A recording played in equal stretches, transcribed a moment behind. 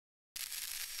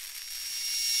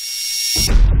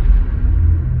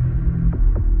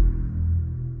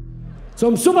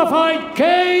zum Superfight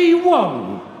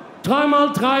K1.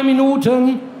 3x3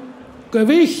 Minuten,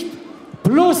 Gewicht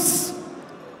plus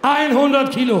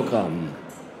 100 Kilogramm.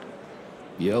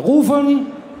 Wir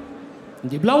rufen in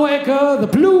die blaue Ecke, the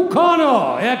blue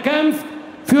corner. Er kämpft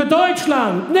für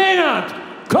Deutschland, Nenad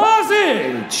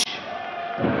Cosic.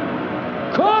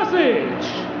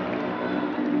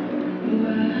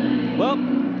 Well,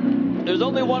 there's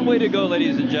only one way to go,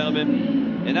 ladies and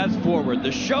gentlemen, and that's forward.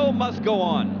 The show must go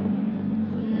on.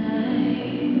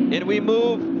 And we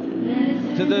move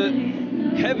to the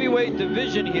heavyweight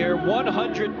division here,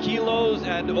 100 kilos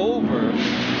and over.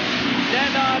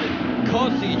 Nenad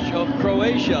Cosic of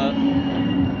Croatia,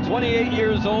 28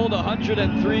 years old,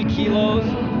 103 kilos,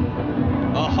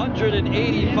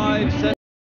 185 centimeters.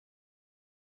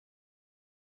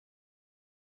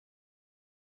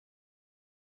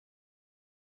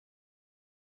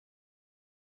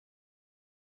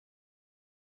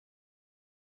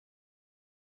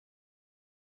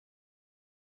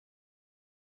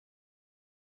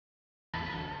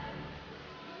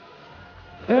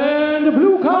 In the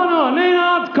blue corner,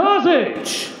 Nenad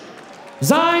Cosic.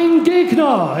 Sein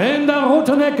Gegner in der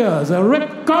roten Ecke, the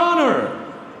red corner,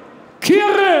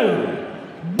 Kirill.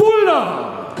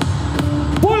 Buller.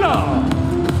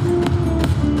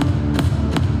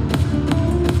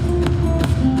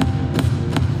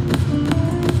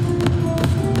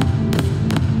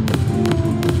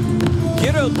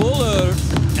 Kirill Buller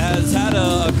has had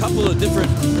a couple of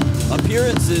different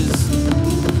appearances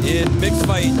in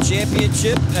Mixfight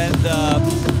Championship, and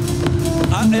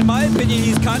in my opinion,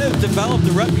 he's kind of developed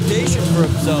a reputation for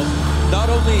himself, not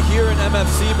only here in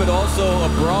MFC, but also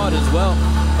abroad as well.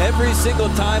 Every single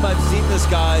time I've seen this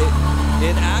guy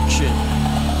in action,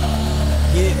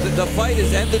 the fight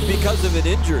has ended because of an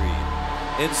injury.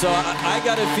 And so I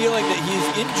got a feeling that he's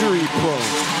injury prone.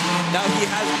 Now, he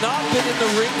has not been in the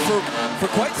ring for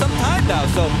quite some time now,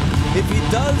 so if he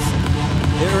does,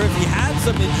 or if he had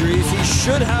some injuries, he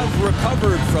should have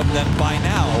recovered from them by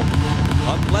now,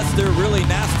 unless they're really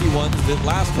nasty ones that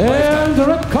last a lifetime. In the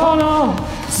red corner,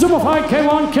 Superfight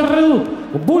K1, Kirill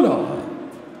Buller.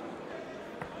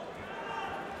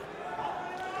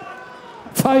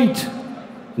 Fight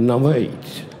number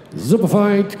 8,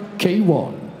 Superfight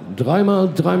K1.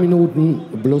 3x3 Minuten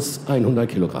plus 100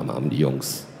 Kilogramm haben die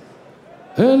Jungs.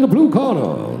 In the blue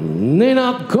corner,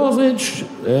 Nenad Cosic.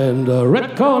 In the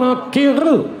red corner,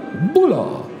 Kirill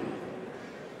Buller.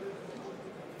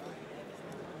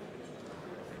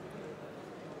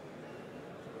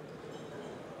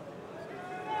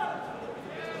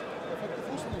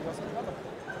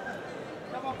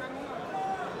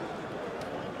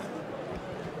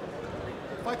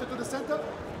 Fighter to the center.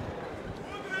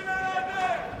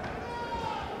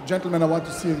 Gentlemen, I want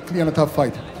to see a clear and a tough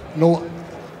fight. No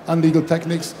illegal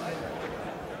techniques.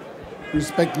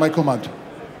 Respect my command.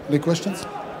 Any questions?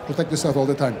 Protect yourself all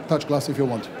the time. Touch glass if you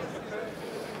want.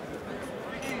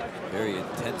 Very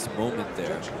intense moment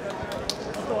there.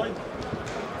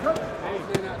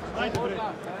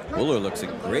 Buller looks in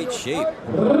great shape.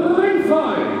 Ring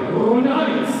fight,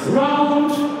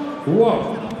 round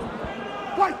 1.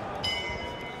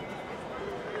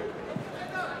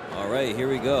 All right, here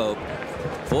we go.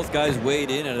 Both guys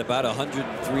weighed in at about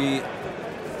 103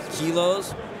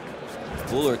 kilos.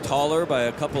 Buller taller by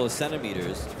a couple of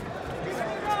centimeters.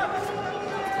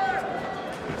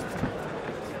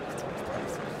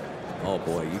 Oh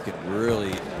boy, you can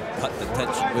really cut the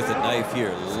tension with a knife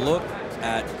here. Look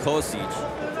at Cosic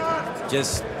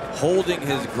just holding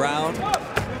his ground.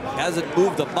 Hasn't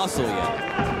moved a muscle yet.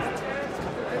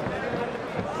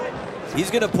 He's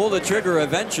gonna pull the trigger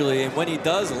eventually, and when he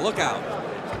does, look out.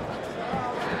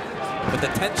 But the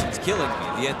tension's killing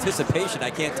me. The anticipation,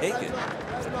 I can't take it.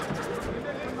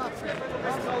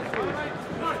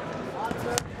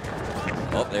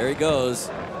 Oh, there he goes.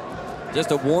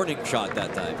 Just a warning shot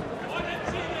that time.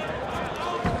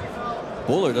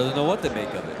 Buller doesn't know what to make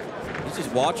of it. He's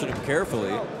just watching him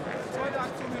carefully.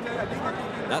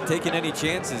 Not taking any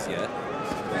chances yet.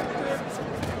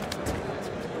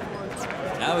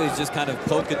 Now he's just kind of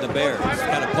poking the bear. He's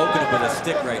kind of poking him with a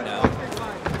stick right now.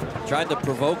 Trying to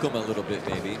provoke him a little bit,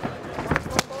 maybe.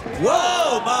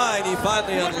 Whoa, mine! He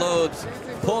finally unloads.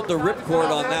 Pulled the ripcord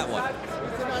on that one.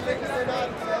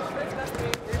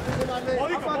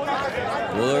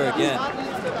 Buller again.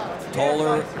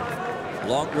 Taller,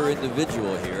 longer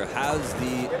individual here. Has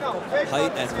the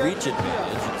height and reach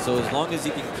advantage. And so as long as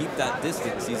he can keep that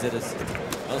distance, he's at a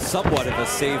somewhat of a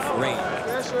safe range.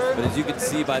 But as you can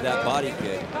see by that body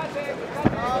kick,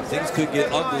 things could get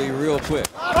ugly real quick.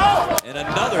 And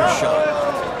another shot.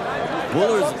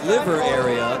 Buller's liver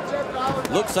area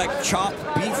looks like chopped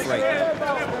beef right now.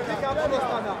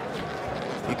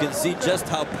 You can see just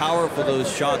how powerful those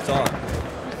shots are.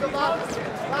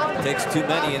 It takes too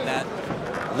many in that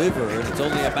liver, and it's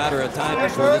only a matter of time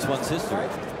before this one's history.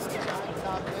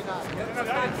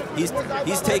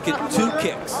 He's taken 2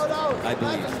 kicks, I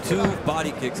believe, 2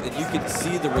 body kicks, and you can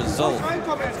see the result.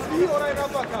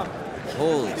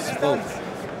 Holy smoke.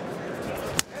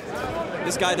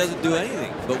 This guy doesn't do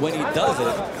anything, but when he does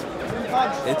it,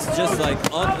 it's just like,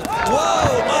 whoa,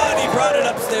 man, he brought it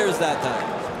upstairs that time.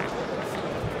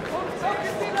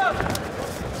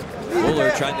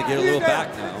 Buller trying to get a little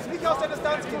back now.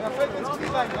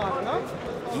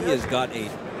 He has got a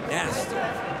nasty,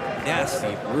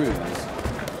 nasty bruise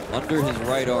under his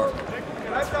right arm.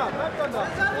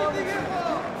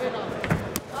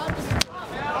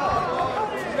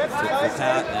 Tit for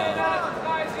tat now.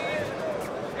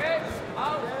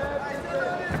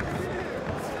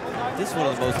 This is one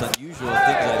of the most unusual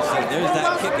things I've seen. There's that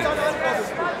kicking.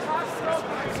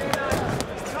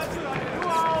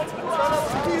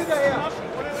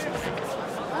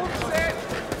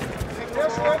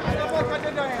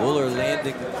 Buller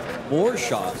landing more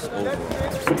shots overall,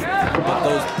 but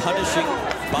those punishing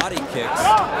body kicks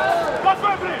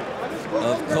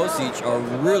of Cosic are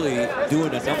really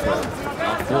doing a number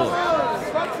on Buller.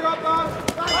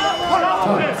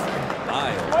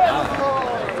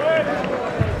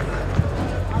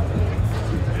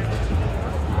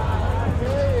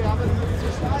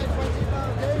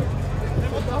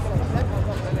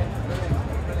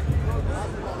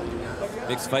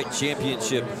 Mixfight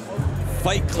Championship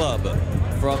Fight Club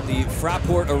from the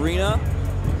Fraport Arena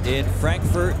in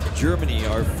Frankfurt, Germany.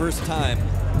 Our first time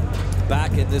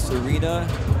back in this arena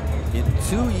in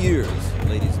 2 years,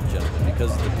 ladies and gentlemen.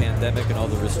 Because of the pandemic and all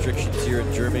the restrictions here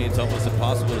in Germany, it's almost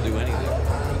impossible to do anything.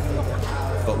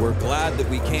 But we're glad that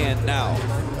we can now.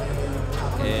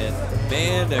 And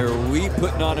man, are we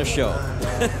putting on a show.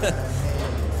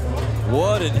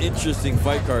 What an interesting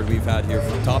fight card we've had here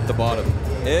from top to bottom.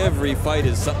 Every fight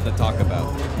is something to talk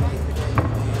about.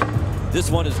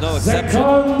 This one is no exception.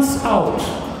 Seconds out.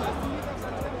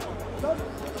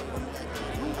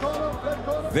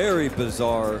 Very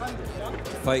bizarre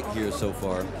fight here so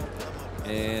far.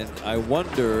 And I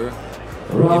wonder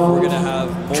if we're going to have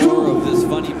more of this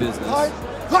funny business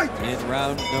in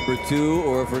round number 2,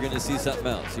 or if we're going to see something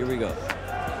else. Here we go.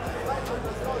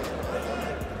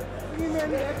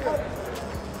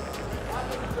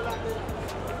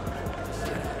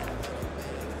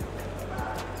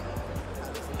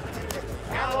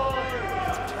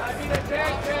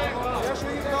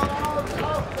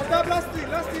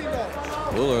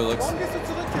 Buller looks to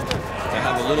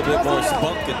have a little bit more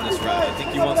spunk in this round. I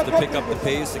think he wants to pick up the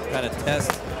pace and kind of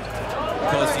test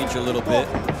Cosic a little bit.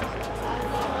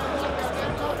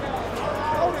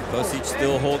 Cosic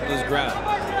still holding his ground.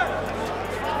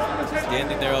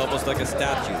 Standing there almost like a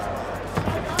statue.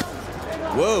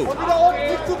 Whoa!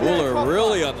 Buller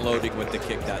really unloading with the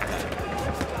kick that time.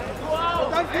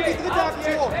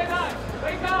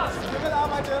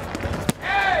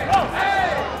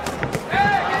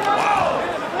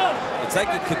 It's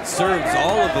like he conserves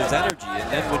all of his energy, and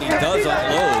then when he does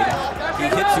unload, he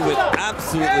hits you with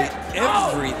absolutely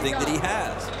everything that he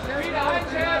has.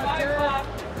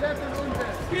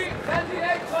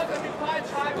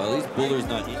 Well, at least Buller's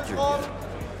not injured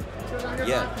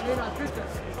yet.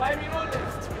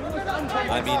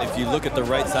 I mean, if you look at the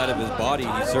right side of his body,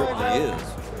 he certainly is.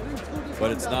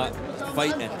 But it's not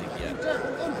fight ending yet.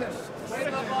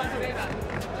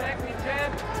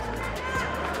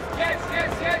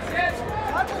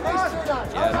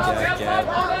 Jab.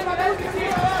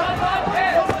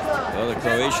 Well, the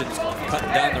Croatian's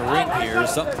cutting down the ring here.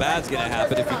 Something bad's going to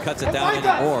happen if he cuts it down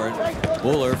anymore. And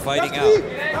Buller fighting out.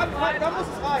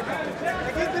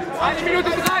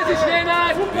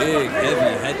 Big,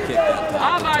 heavy head kick that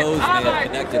time. The toes may have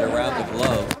connected around the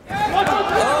glove.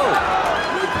 Oh!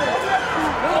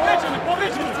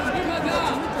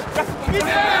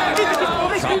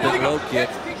 Trumpet low kick.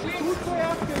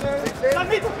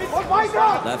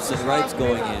 Lefts and rights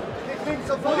going in.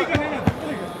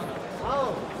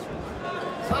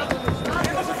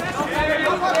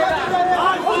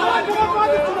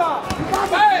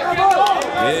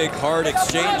 Big hard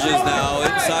exchanges now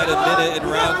inside a minute in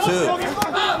round 2.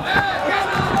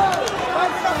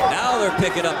 Now they're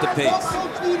picking up the pace.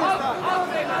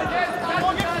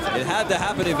 It had to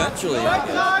happen eventually, I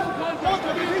guess.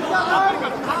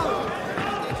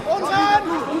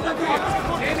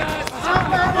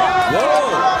 Whoa!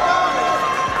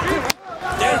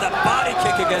 There's a body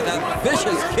kick again, that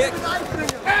vicious kick.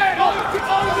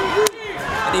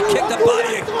 And he kicked the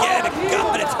body again.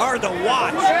 God, it's hard to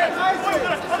watch.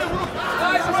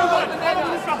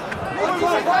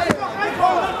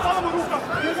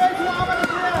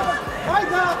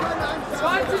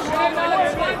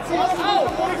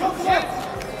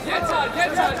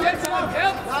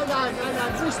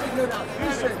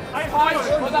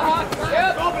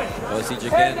 Cosic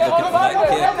again looking for that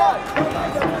kick.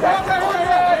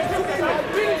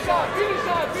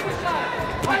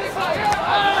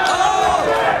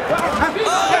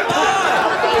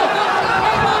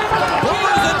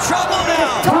 Buller's in trouble now.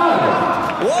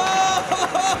 Whoa!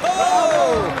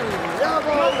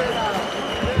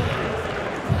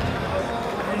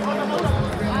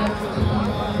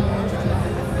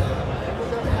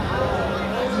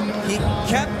 He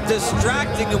kept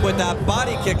distracting him with that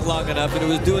body kick long enough, and it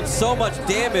was doing so much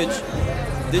damage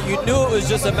that you knew it was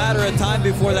just a matter of time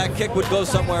before that kick would go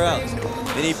somewhere else.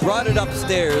 And he brought it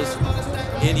upstairs,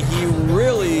 and he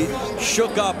really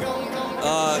shook up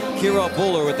Kirill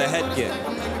Buller with the head kick.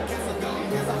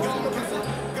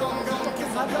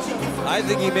 I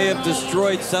think he may have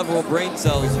destroyed several brain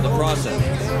cells in the process.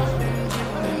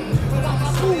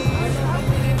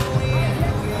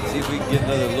 See if we can get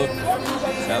another look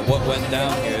at what went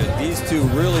down here. These two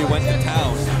really went to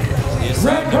town.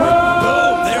 Boom!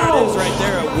 There it is right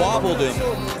there. It wobbled him.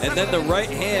 And then the right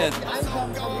hand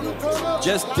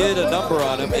just did a number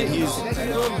on him, and he's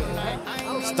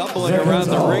stumbling around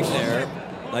the ring there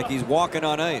like he's walking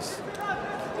on ice.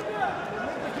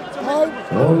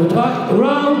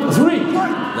 Round 3.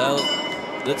 Well,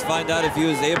 let's find out if he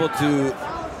was able to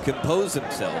compose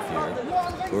himself here,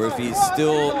 or if he's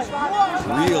still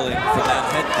reeling from that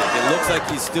head kick. It looks like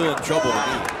he's still in trouble to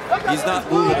me. He's not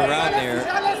moving around there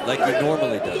like he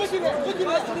normally does. There's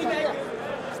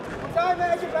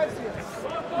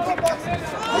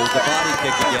the body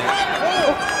kick again.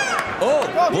 Oh,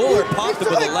 Buller popped him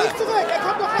with the left.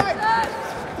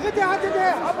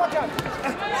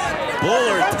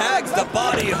 Buller tags the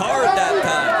body hard that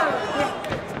time.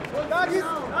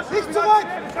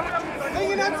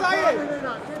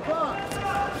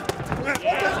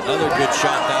 Another good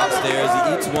shot downstairs. He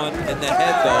eats one in the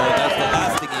head though, and that's the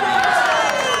last thing he needs.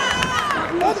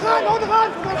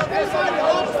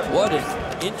 What an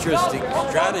interesting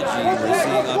strategy we're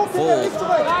seeing unfold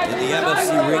in the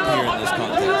MFC ring here in this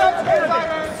contest.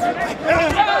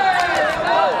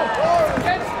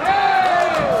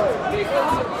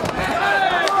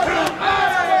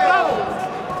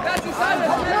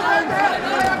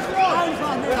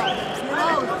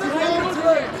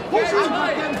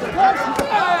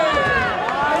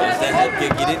 There's the head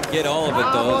kick. You didn't get all of it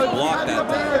though. It blocked that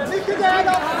time.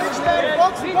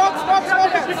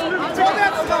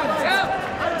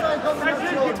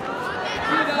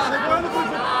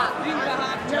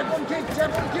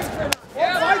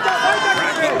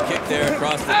 Cracking kick there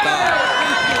across the thigh.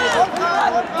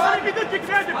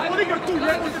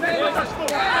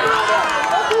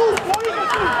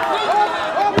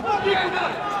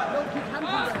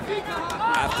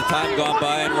 After time gone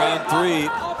by in round 3,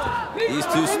 these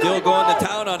two still going to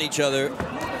town on each other.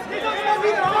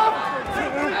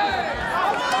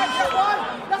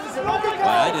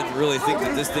 I didn't really think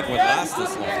that this thing would last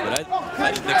this long, but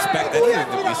I didn't expect anything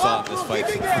that we saw in this fight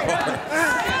so far.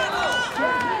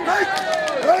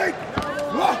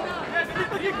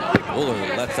 Buller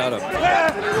lets out a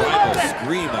primal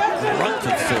scream, a grunt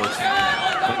of sorts,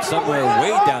 from somewhere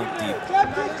way down deep.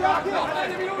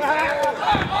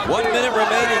 1 minute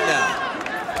remaining now.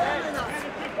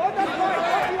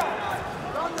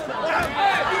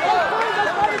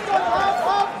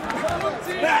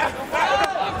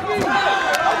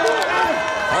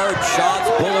 Hard shots,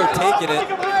 Buller taking it.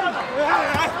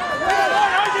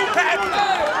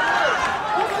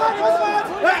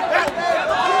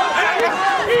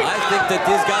 I think that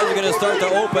these guys are going to start to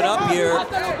open up here.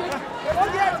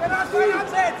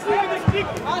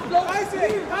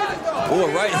 Oh,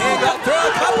 right hand got thrown,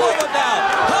 a couple of them now.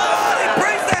 Oh, he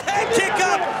brings the head kick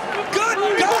up.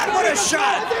 Good God, what a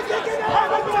shot.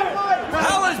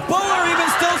 How is Buller even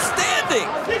still standing?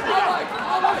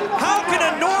 How can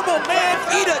a normal man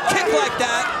eat a kick like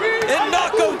that and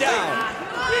not go down?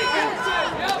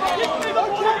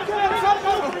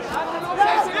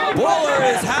 Buller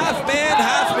is half man,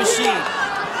 half machine.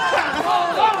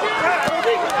 Oh,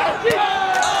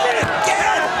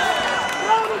 again!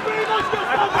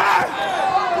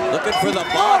 Looking for the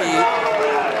body.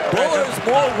 Buller's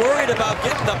more worried about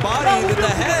getting the body than the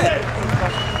head.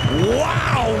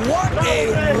 Wow, what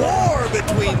a war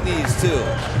between these two.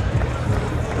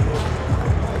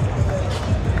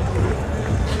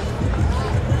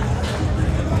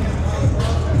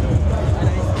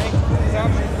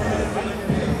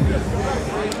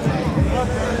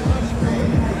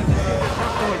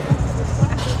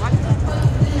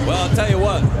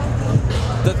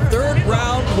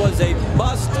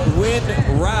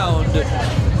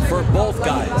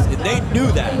 They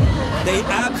knew that. They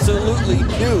absolutely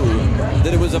knew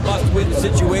that it was a must-win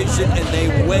situation, and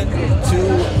they went to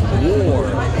war,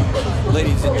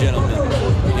 ladies and gentlemen,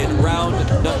 in round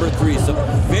number 3. Some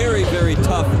very, very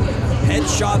tough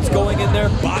headshots going in there,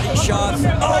 body shots.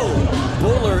 Oh,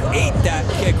 Buller ate that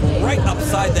kick right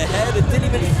upside the head. It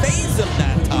didn't even faze him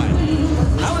that time.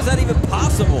 How is that even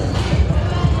possible?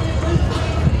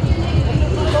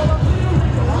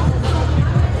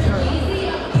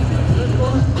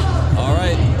 All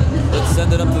right, let's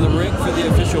send it up to the ring for the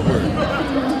official word.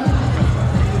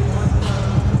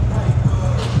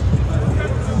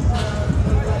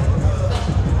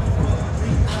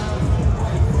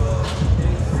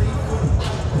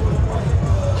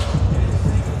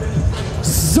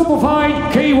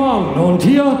 Superfight K1 und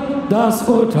hier das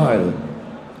Urteil.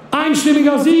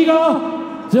 Einstimmiger Sieger,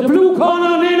 the blue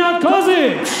corner Nenad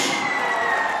Cosic.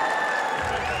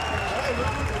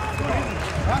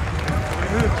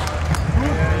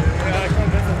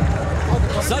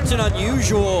 Such an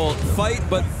unusual fight,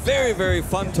 but very, very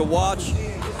fun to watch.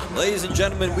 Ladies and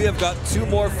gentlemen, we have got 2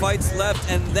 more fights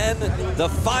left, and then the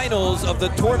finals of the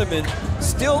tournament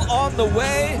still on the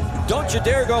way. Don't you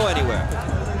dare go anywhere.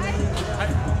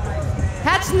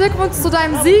 Herzlichen Glückwunsch zu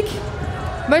deinem Sieg.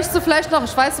 Möchtest du vielleicht noch,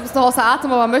 ich weiß, du bist noch außer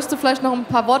Atem, aber möchtest du vielleicht noch ein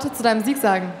paar Worte zu deinem Sieg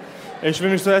sagen? Ich will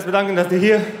mich zuerst bedanken, dass die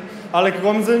hier alle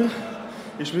gekommen sind.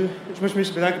 Ich möchte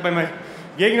mich bedanken bei meinen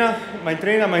Gegnern, meinem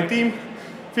Trainer, meinem Team.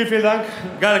 Vielen, vielen Dank.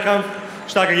 Geiler Kampf,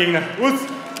 starker Gegner.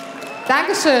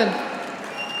 Dankeschön.